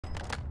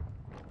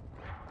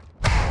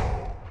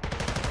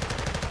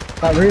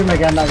That room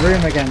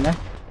again, yeah?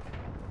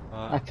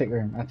 Attic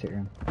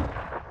room.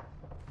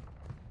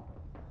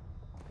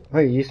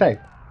 Wait, you safe?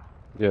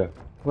 Yeah.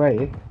 Where are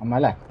you? On my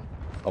left?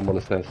 I'm on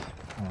the stairs.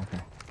 Oh, okay.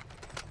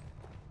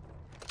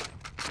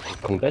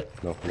 Kong dead?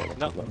 No,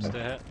 No, I'm still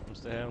here.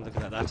 I'm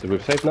looking at that. Is the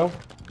roof safe now?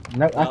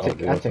 No, No, attic.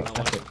 That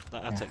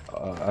attic.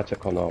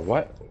 Attic on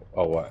white?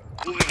 Oh, white.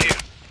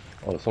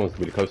 Oh, someone's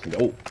really close to me.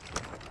 Oh!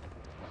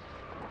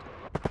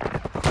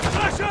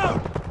 Flash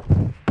out!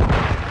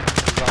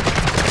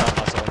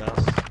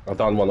 I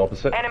downed one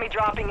opposite. Enemy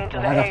dropping into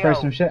the I gotta throw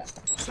AO. some shit.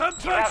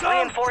 You have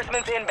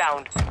reinforcements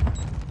inbound.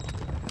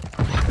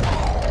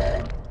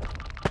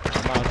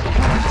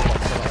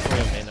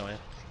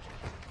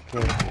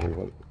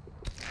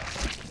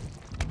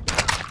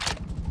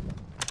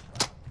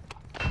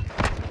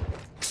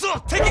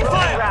 Taking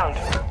fire!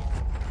 Round.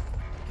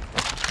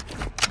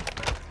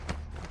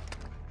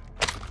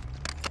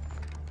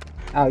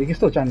 Oh, you can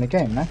still join the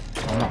game, no?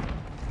 Or not?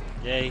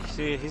 Yeah,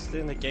 he's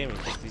in the game. He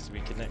just needs to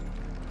reconnect.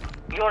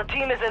 Your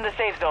team is in the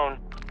safe zone.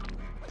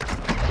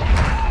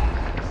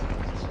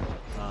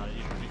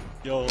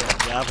 Your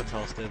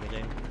avatar's still in the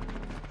game.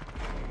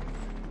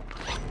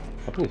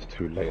 I think it's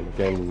too late in the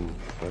game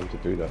for him to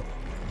do that.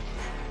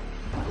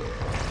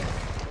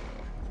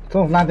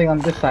 Someone's landing on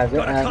this side,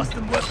 Got a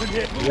custom weapon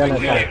here. yellow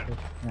Moving side. here.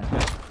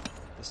 Yeah.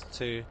 There's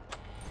two.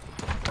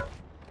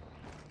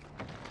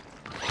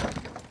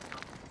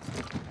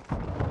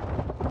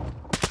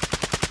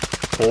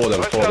 Four of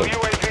them.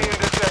 UAV in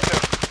this sector.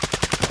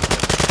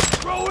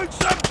 Throwing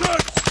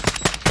Semtex!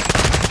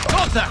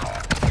 Contact!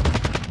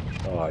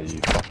 Oh, you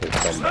fucking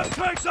scumbag.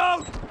 Semtex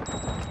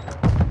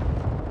out!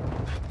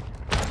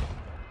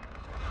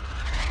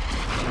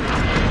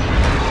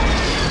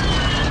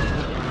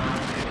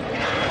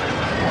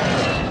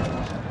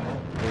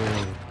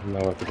 Now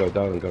I have to go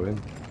down and go in.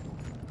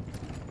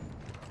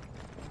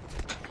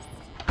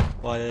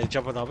 Why did they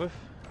jump on our roof?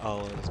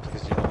 Oh, it's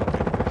because you're not on the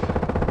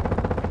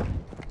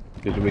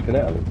roof. Did you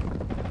reconnect, Ali?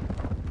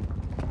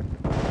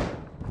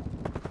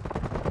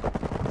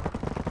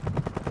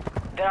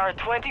 There are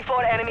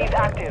 24 enemies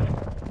active.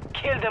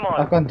 Kill them all.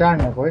 I've gone down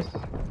here, boys.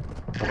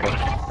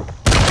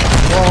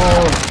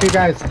 Whoa, two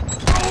guys.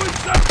 Throwing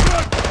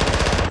Semtex!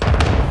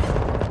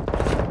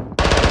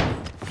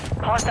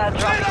 Hostile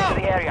dropping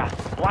into the area.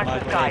 Watch the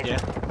skies. Yeah.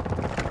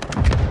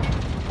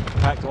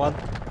 Packed one.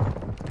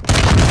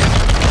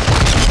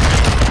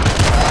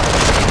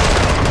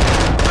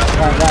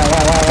 Right.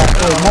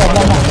 Oh, more.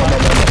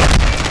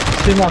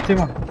 Two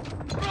more.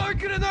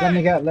 Let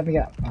me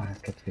get. Oh, that's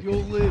good.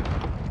 You'll live.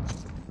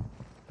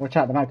 Watch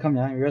out, they might come,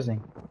 yeah? You're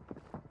rising.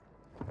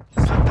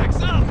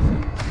 Semtex out!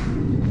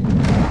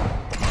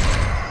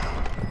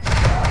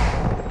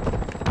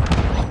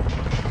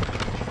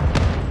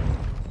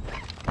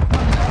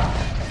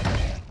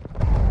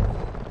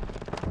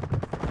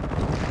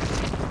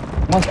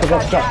 Monster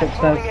got strapped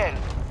upstairs. Moving in.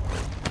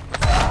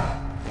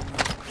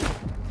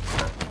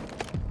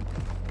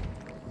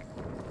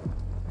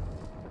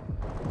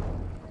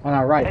 On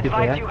our right, people,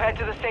 Advise you yeah? head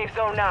to the safe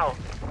zone now.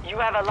 You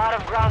have a lot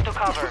of ground to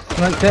cover.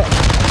 Smoked it.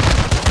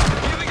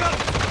 Giving up!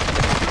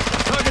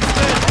 Target's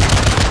dead!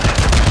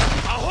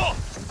 Aho!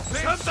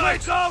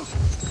 Semtex out!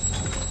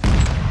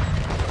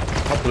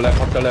 Up the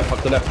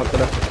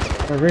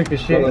left. The roof is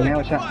shooting, yeah?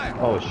 Watch out.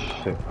 Oh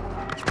shit.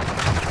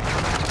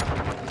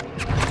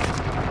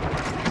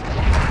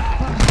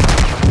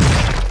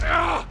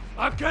 Ah,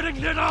 I'm getting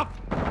lit up!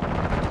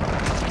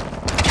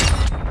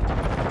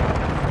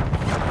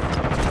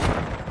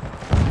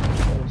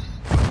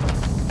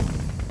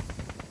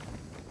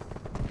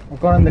 I've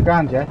gone on the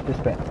ground, yeah? This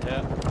bit.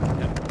 Yeah.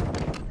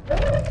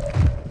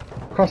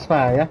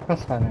 Crossfire, yeah?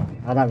 Crossfire,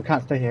 maybe. Oh no, we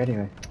can't stay here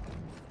anyway.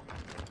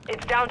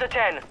 It's down to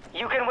 10.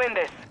 You can win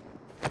this.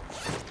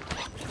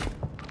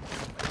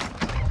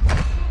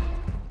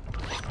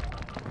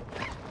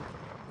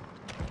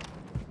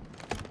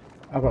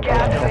 I've got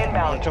Gas is I'll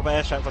inbound. drop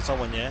an airstrike for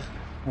someone, yeah?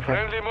 Okay.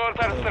 Friendly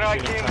mortar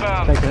strike Take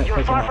inbound. it, You're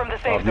take far it. from the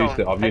safe I've used zone.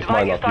 it, I've used Advise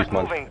mine, you I've start used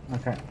mine. moving.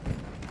 Okay.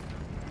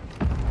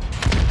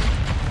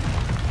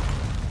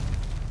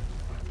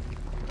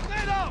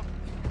 Lit up!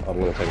 I'm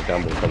gonna take a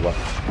gamble and come back.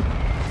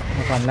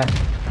 I've gone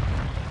left.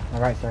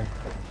 Alright, sorry.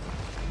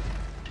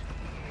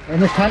 In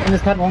this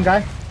tent, one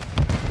guy.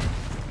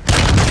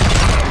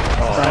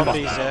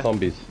 Zombies, yeah.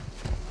 Zombies.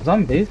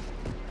 Zombies?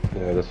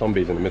 Yeah, there's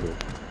zombies in the middle.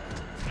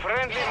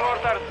 Friendly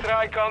mortar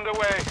strike on the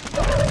way.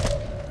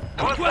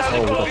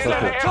 Requesting Oh, close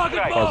that's air. okay. Target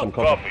Find bomb! some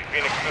cover.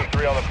 Phoenix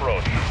 2-3 on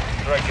approach.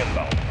 Strike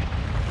inbound.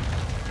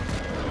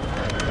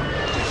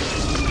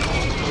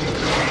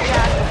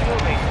 Gas is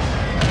moving.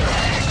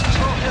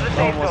 Move to the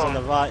safe One was on zone.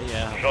 the right,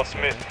 yeah. Shots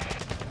missed.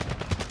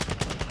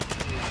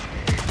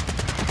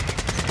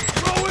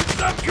 Throwing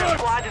Semtex!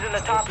 Squad is in the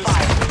top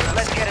 5.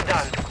 Let's get it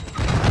done.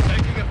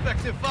 Taking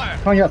effective fire!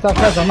 Come on, you got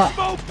southwest, I'm not.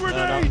 Smoke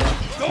grenade!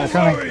 Don't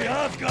coming. worry,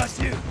 I've got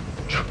you!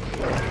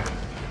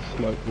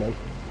 Smoke, man.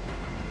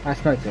 I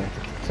smoked it.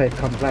 Safe,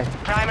 come play.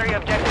 Primary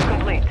objective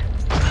complete.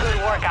 Good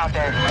work out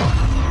there.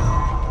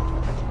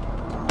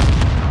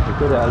 We're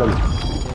good at Alan.